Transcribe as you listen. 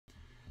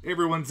Hey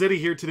everyone, Zeddy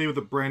here today with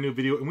a brand new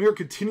video, and we are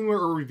continuing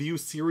our review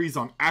series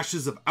on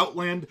Ashes of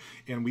Outland,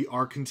 and we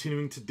are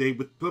continuing today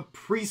with the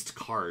Priest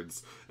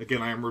cards.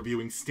 Again, I am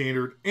reviewing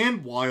Standard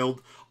and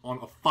Wild on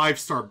a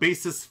 5-star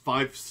basis,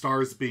 5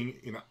 stars being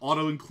an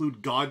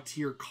auto-include God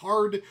tier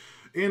card,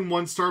 and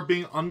 1 star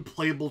being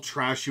unplayable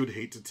trash you would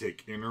hate to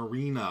take in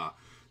Arena.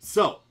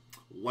 So,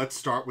 let's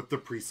start with the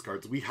Priest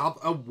cards. We have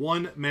a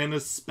 1-mana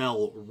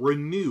spell,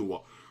 Renew.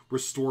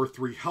 Restore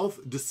 3 health,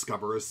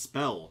 discover a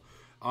spell.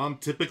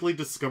 Typically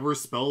discover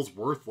spells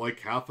worth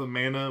like half a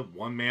mana,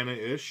 1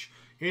 mana-ish,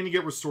 and you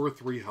get restore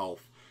 3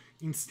 health.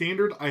 In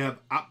Standard, I have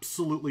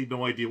absolutely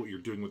no idea what you're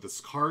doing with this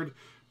card.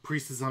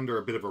 Priest is under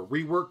a bit of a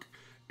rework,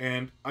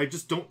 and I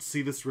just don't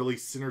see this really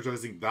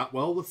synergizing that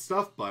well with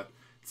stuff, but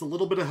it's a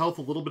little bit of health,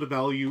 a little bit of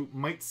value,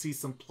 might see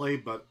some play,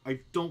 but I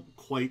don't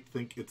quite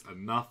think it's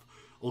enough.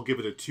 I'll give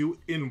it a 2.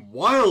 In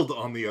Wild,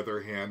 on the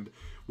other hand,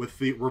 with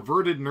the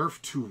reverted nerf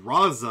to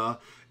Raza,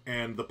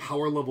 and the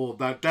power level of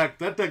that deck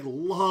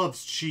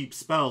loves cheap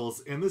spells,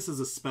 and this is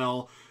a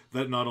spell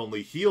that not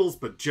only heals,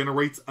 but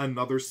generates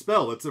another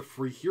spell. It's a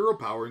free hero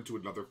power into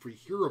another free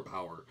hero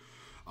power.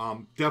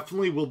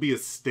 Definitely will be a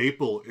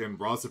staple in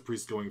Raza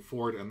Priest going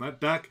forward, and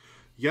that deck,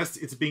 yes,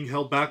 it's being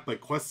held back by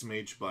Quest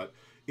Mage, but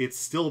it's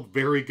still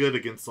very good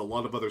against a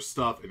lot of other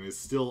stuff, and is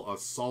still a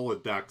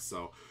solid deck,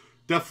 so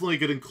definitely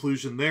good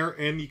inclusion there,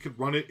 and you could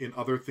run it in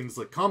other things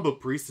like Combo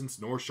Priest, since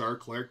Norshire,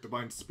 Cleric,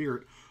 Divine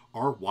Spirit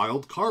are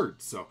wild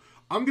cards. So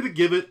I'm going to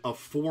give it a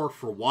 4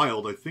 for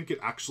Wild. I think it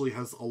actually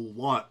has a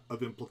lot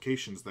of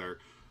implications there.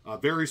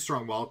 Very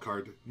strong wild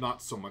card,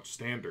 not so much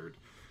Standard.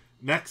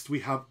 Next,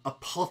 we have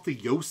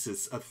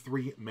Apotheosis, a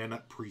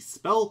 3-mana priest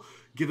spell.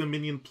 Give a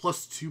minion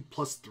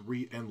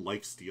 +2/+3 and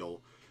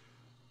lifesteal.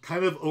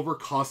 Kind of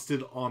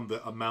overcosted on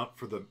the amount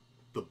for the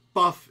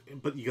buff,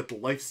 but you get the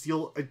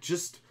lifesteal.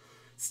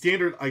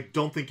 Standard, I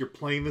don't think you're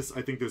playing this.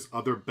 I think there's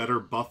other better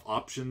buff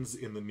options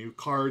in the new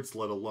cards,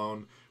 let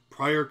alone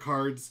prior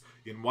cards.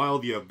 In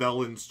Wild, you have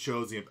Velen's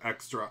Chose, you have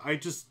Extra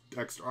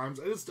Arms.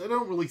 I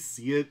don't really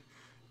see it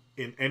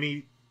in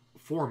any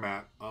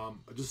format.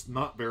 Just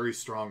not very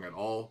strong at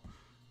all.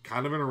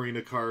 Kind of an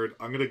arena card.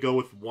 I'm going to go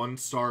with 1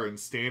 star in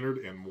Standard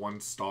and 1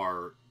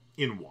 star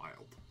in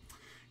Wild.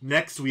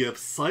 Next, we have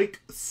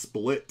Psych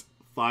Split.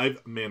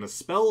 5-mana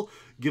spell.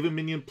 Give a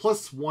minion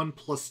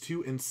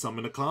 +1/+2 and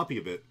summon a copy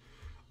of it.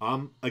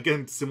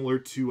 Again, similar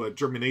to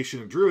Germination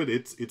and Druid,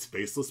 it's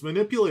Faceless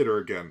Manipulator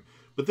again.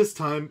 But this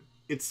time,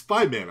 it's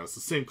 5 mana,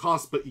 so same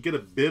cost, but you get a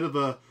bit of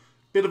a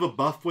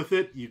buff with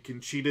it. You can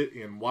cheat it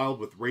in Wild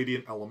with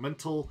Radiant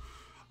Elemental.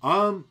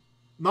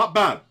 Not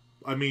bad.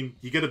 I mean,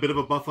 you get a bit of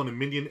a buff on a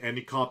minion and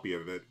a copy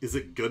of it. Is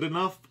it good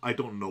enough? I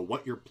don't know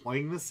what you're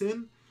playing this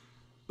in,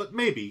 but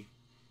maybe,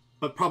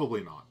 but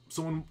probably not.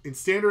 So in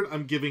Standard,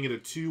 I'm giving it a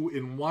 2.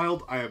 In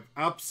Wild, I have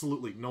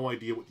absolutely no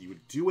idea what you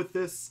would do with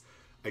this.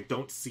 I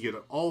don't see it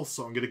at all,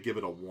 so I'm going to give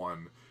it a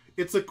 1.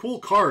 It's a cool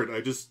card,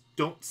 I just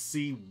don't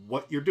see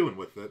what you're doing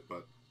with it,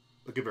 but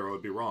I could very well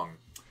be wrong.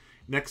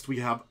 Next, we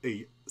have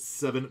a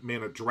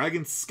 7-mana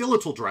dragon,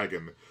 Skeletal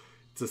Dragon.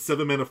 It's a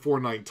 7-mana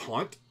 4/9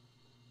 taunt.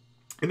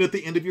 And at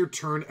the end of your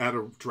turn, add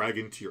a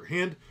dragon to your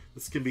hand.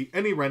 This can be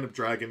any random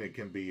dragon. It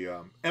can be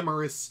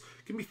Emerus,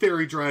 it can be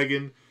Fairy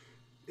Dragon,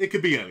 it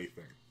could be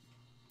anything.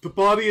 The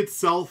body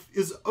itself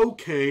is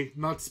okay,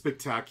 not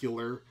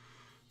spectacular.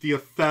 The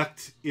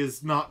effect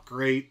is not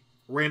great.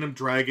 Random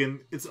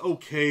dragon, it's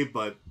okay,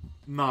 but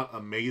not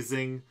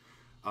amazing.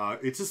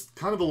 It's just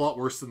kind of a lot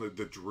worse than the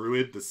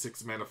Druid, the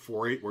 6-mana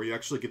 4/8, where you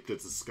actually get to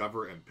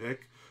discover and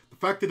pick. The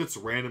fact that it's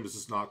random is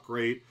just not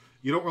great.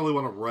 You don't really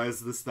want to res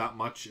this that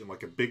much in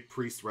like a big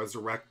Priest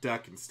Resurrect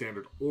deck in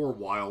Standard or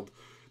Wild.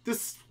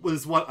 This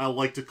was what I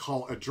like to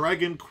call a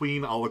Dragon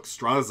Queen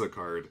Alexstrasza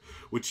card,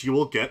 which you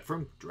will get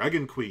from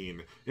Dragon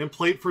Queen, and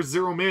play it for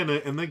 0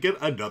 mana, and then get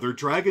another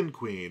Dragon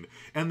Queen,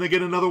 and then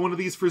get another one of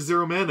these for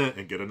 0 mana,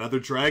 and get another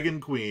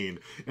Dragon Queen,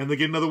 and then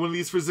get another one of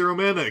these for 0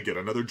 mana, and get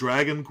another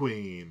Dragon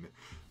Queen.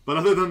 But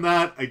other than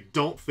that, I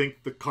don't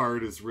think the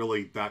card is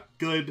really that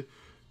good.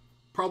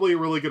 Probably a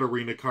really good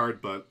arena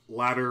card, but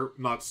ladder,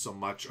 not so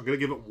much. I'm going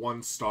to give it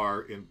 1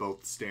 star in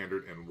both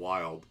Standard and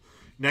Wild.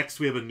 Next,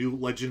 we have a new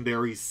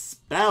legendary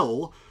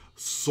spell,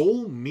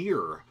 Soul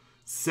Mirror.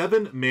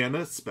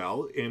 7-mana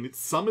spell, and it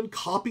summon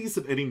copies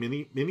of any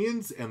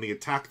minions, and they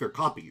attack their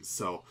copies.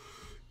 So,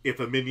 if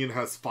a minion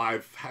has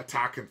 5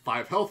 attack and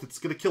 5 health, it's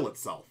going to kill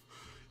itself.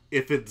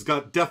 If it's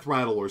got Death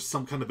Rattle or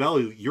some kind of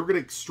value, you're going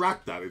to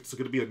extract that. It's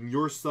going to be on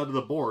your side of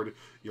the board.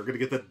 You're going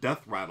to get that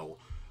Death Rattle.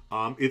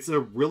 It's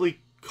a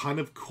really kind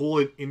of cool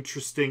and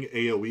interesting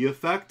AoE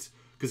effect,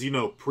 because, you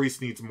know,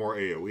 Priest needs more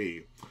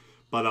AoE.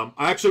 But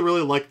I actually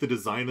really like the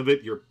design of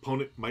it. Your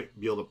opponent might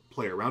be able to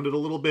play around it a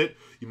little bit.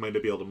 You might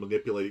be able to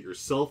manipulate it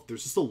yourself.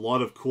 There's just a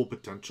lot of cool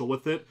potential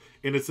with it,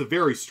 and it's a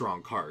very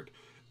strong card.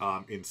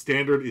 In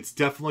Standard, it's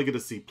definitely going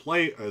to see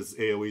play, as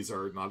AoEs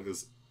are not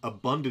as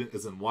abundant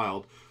as in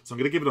Wild. So I'm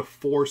going to give it a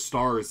 4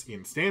 stars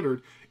in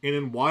Standard. And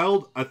in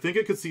Wild, I think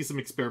it could see some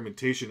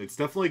experimentation. It's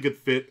definitely a good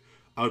fit,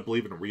 I would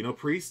believe, in Reno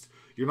Priest.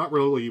 You're not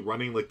really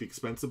running like the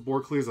expensive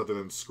board clears other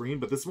than Screen,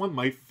 but this one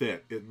might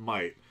fit. It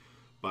might.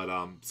 But,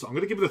 so I'm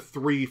going to give it a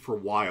 3 for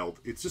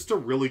Wild. It's just a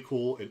really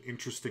cool and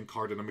interesting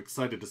card, and I'm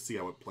excited to see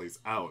how it plays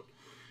out.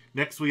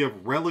 Next, we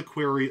have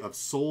Reliquary of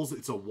Souls.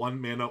 It's a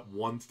 1-mana,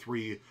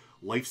 1/3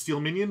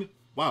 lifesteal minion.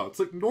 Wow, it's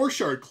like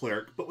Norshard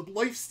Cleric, but with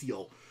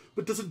lifesteal,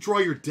 but doesn't draw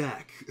your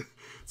deck.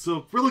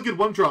 So, really good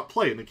 1-drop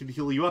play, and it can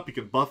heal you up. You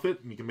can buff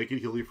it, and you can make it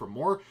heal you for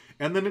more.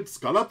 And then it's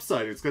got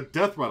upside. It's got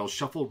Death Rattle,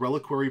 shuffle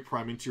Reliquary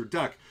Prime into your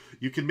deck.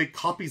 You can make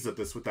copies of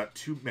this with that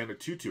 2-mana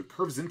 2/2. It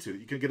curves into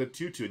it. You can get a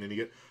 2/2, and then you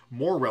get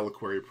more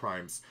Reliquary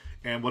Primes.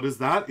 And what is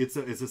that?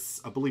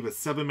 It's I believe, a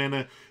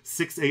 7-mana,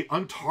 6/8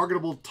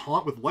 untargetable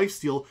taunt with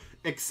lifesteal,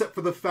 except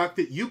for the fact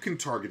that you can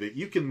target it.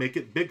 You can make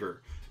it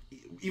bigger.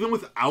 Even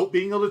without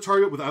being able to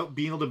target, without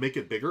being able to make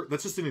it bigger,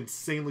 that's just an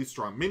insanely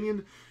strong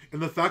minion.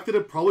 And the fact that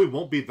it probably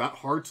won't be that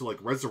hard to like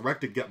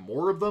resurrect and get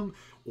more of them,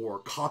 or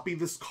copy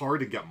this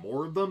card and get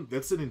more of them,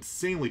 that's an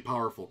insanely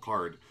powerful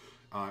card.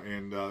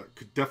 And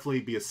could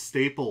definitely be a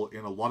staple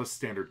in a lot of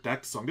standard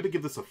decks. So I'm going to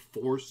give this a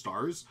 4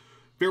 stars.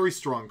 Very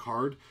strong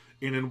card.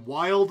 And in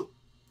Wild,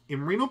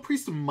 Reno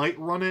Priest might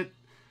run it.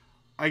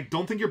 I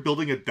don't think you're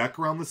building a deck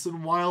around this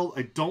in Wild.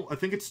 I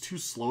think it's too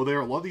slow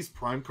there. A lot of these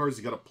Prime cards,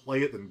 you got to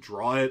play it, then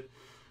draw it.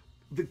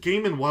 The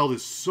game in Wild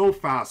is so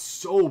fast,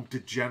 so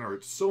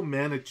degenerate, so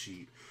mana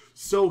cheat,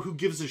 so who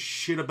gives a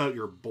shit about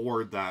your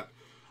board that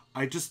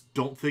I just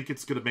don't think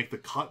it's going to make the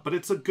cut, but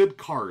it's a good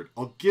card.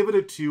 I'll give it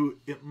a 2.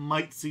 It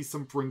might see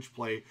some fringe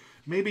play.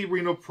 Maybe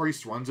Reno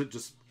Priest runs it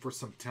just for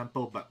some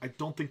tempo, but I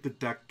don't think the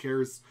deck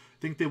cares.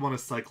 I think they want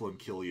to cycle and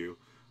kill you.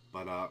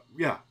 But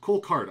yeah, cool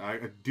card.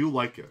 I do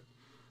like it.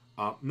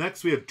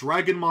 Next, we have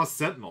Dragon Maw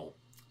Sentinel.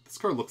 This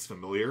card looks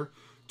familiar.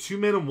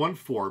 2-mana,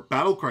 1/4.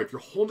 Battle cry. If you're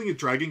holding a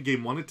dragon,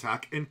 gain 1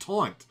 attack and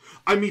taunt.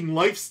 I mean,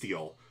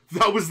 lifesteal.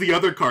 That was the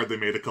other card they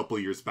made a couple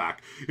years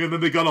back. And then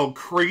they got all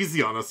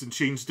crazy on us and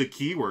changed the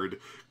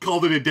keyword,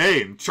 called it a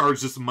day, and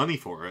charged us money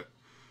for it.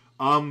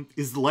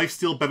 Is the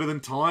lifesteal better than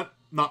taunt?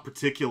 Not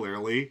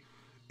particularly.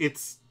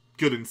 It's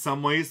good in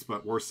some ways,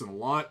 but worse in a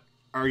lot.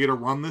 Are you going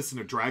to run this in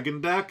a dragon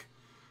deck?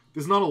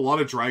 There's not a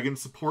lot of dragon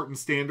support in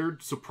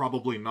standard, so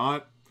probably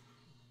not.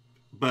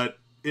 But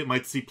it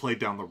might see play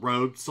down the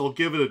road, so I'll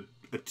give it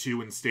a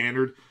 2 in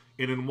standard.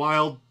 And in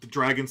Wild, the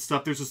dragon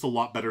stuff, there's just a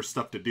lot better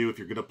stuff to do. If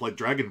you're going to play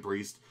Dragon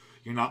Priest,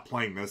 you're not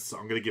playing this, so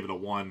I'm going to give it a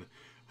 1.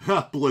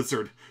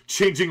 Blizzard,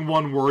 changing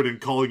one word and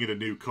calling it a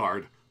new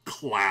card.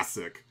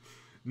 Classic.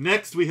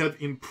 Next, we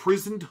have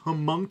Imprisoned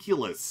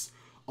Homunculus,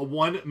 a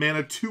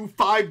 1-mana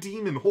 2/5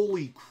 demon.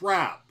 Holy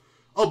crap.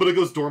 Oh, but it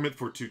goes dormant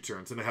for 2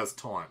 turns, and it has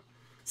taunt.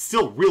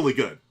 Still really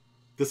good.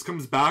 This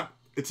comes back,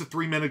 it's a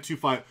 3-mana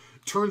 2/5.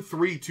 Turn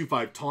 3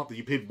 2/5 taunt that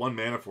you paid 1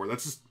 mana for.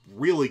 That's just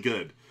really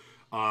good.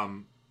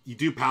 You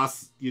do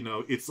pass, you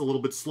know, it's a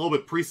little bit slow,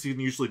 but Priest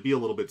can usually be a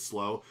little bit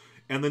slow.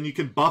 And then you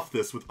can buff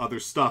this with other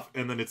stuff,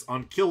 and then it's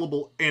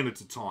unkillable, and it's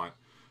a taunt.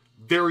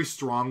 Very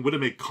strong. Would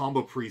have made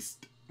Combo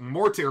Priest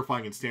more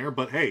terrifying in Standard,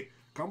 but hey,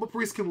 Combo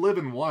Priest can live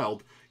in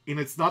Wild, and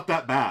it's not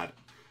that bad.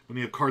 When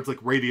you have cards like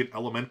Radiant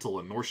Elemental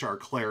and Norshar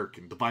Cleric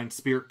and Divine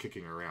Spirit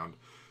kicking around.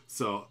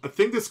 So, I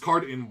think this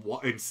card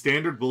in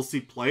Standard will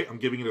see play. I'm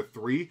giving it a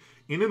 3.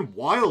 And in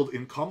Wild,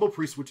 in Combo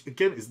Priest, which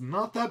again is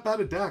not that bad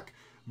a deck,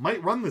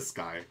 might run this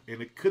guy,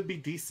 and it could be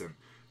decent.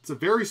 It's a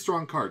very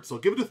strong card, so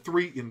I'll give it a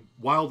 3 in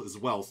Wild as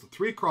well. So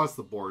 3 across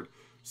the board.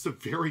 Just a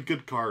very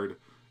good card,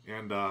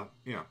 and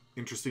yeah,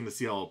 interesting to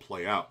see how it'll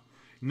play out.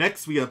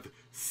 Next, we have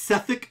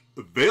Sethic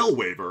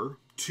Veilwaver,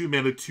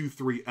 2-mana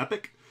 2/3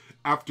 epic.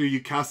 After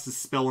you cast a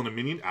spell on a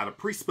minion, add a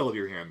priest spell to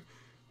your hand.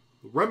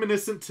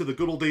 Reminiscent to the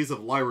good old days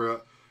of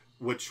Lyra,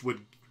 which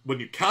would, when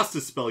you cast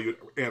a spell, you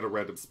add a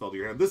random spell to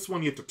your hand. This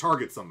one, you have to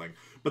target something,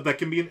 but that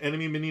can be an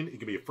enemy minion, it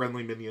can be a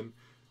friendly minion.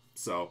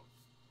 So,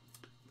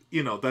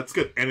 you know, that's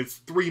good. And it's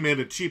 3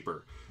 mana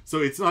cheaper. So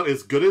it's not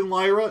as good in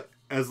Lyra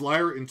as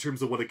Lyra in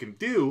terms of what it can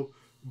do,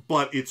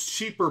 but it's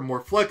cheaper,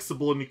 more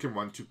flexible, and you can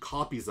run 2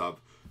 copies of.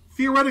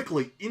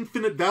 Theoretically,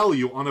 infinite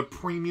value on a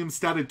premium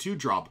statted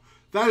 2-drop.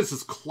 That is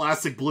just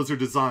classic Blizzard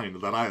design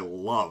that I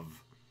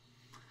love.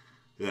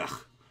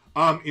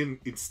 Ugh.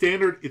 In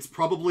Standard, it's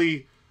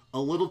probably a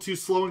little too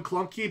slow and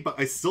clunky, but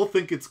I still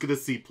think it's going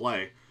to see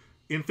play.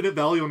 Infinite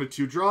value on a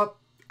 2-drop,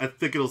 I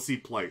think it'll see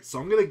play. So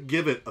I'm going to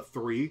give it a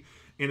 3.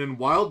 And in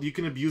Wild, you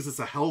can abuse this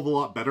a hell of a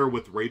lot better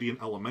with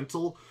Radiant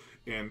Elemental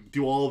and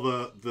do all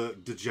the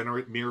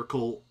Degenerate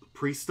Miracle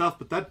Priest stuff.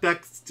 But that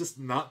deck's just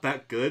not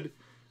that good.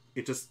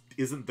 It just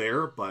isn't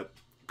there, but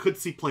could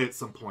see play at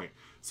some point.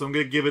 So I'm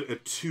going to give it a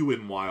 2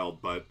 in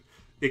Wild, but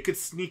it could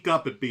sneak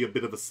up and be a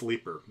bit of a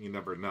sleeper. You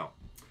never know.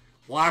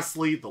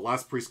 Lastly, the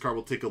last Priest card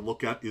we'll take a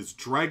look at is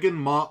Dragon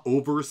Maw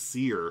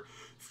Overseer.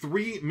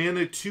 3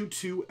 mana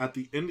 2/2 at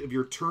the end of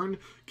your turn.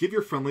 Give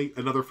your friendly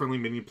another friendly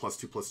minion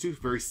 +2/+2.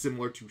 Very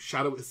similar to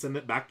Shadow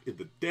Ascendant back in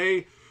the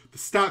day. The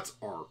stats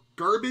are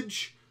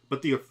garbage,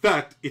 but the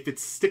effect, if it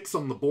sticks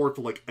on the board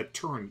for like a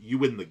turn, you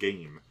win the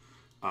game.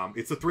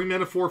 It's a 3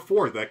 mana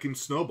 4/4 that can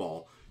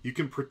snowball. You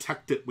can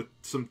protect it with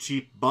some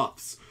cheap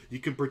buffs. You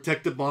can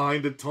protect it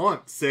behind a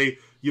taunt. Say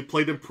you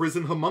played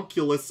Imprisoned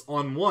Homunculus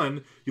on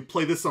 1, you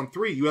play this on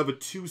 3, you have a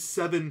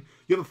 2/7,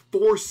 you have a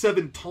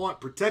 4/7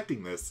 taunt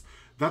protecting this.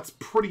 That's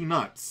pretty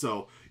nuts.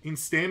 So in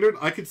Standard,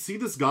 I could see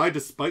this guy,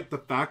 despite the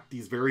fact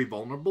he's very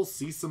vulnerable,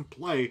 see some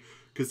play,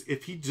 because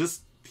if he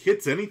just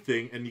hits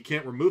anything and you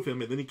can't remove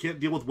him and then he can't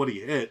deal with what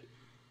he hit,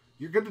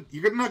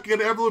 you're not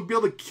gonna ever be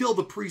able to kill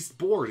the Priest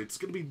board. It's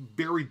gonna be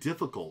very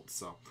difficult.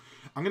 So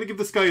I'm gonna give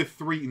this guy a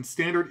 3 in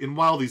Standard. In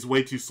Wild, he's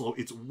way too slow.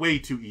 It's way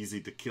too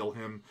easy to kill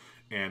him,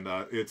 and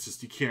it's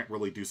just, you can't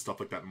really do stuff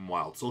like that in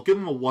Wild. So I'll give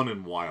him a 1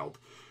 in Wild.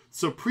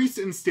 So Priest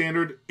in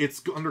Standard,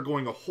 it's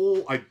undergoing a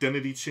whole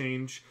identity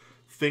change.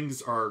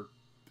 Things are,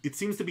 it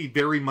seems to be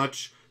very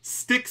much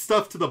stick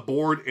stuff to the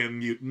board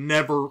and you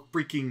never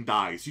freaking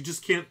dies. You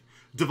just can't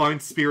Divine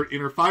Spirit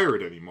Inner Fire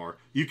it anymore.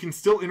 You can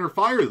still Inner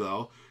Fire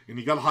though, and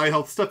you got high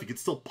health stuff. You can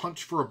still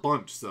punch for a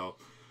bunch. So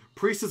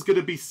Priest is going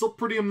to be still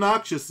pretty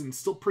obnoxious and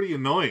still pretty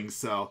annoying.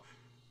 So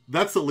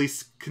that's at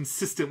least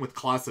consistent with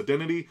class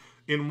identity.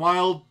 In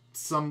Wild,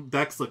 some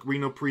decks like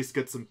Reno Priest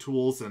get some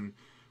tools, and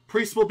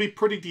Priest will be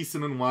pretty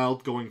decent in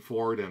Wild going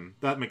forward, and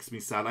that makes me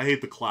sad. I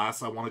hate the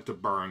class. I want it to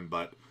burn,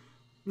 but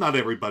not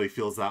everybody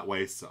feels that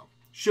way, so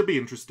should be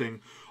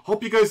interesting.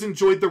 Hope you guys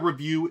enjoyed the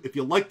review. If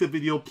you liked the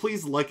video,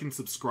 please like and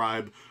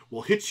subscribe.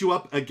 We'll hit you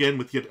up again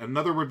with yet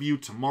another review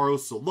tomorrow,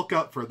 so look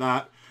out for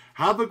that.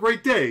 Have a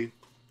great day,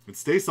 and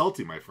stay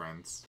salty, my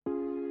friends.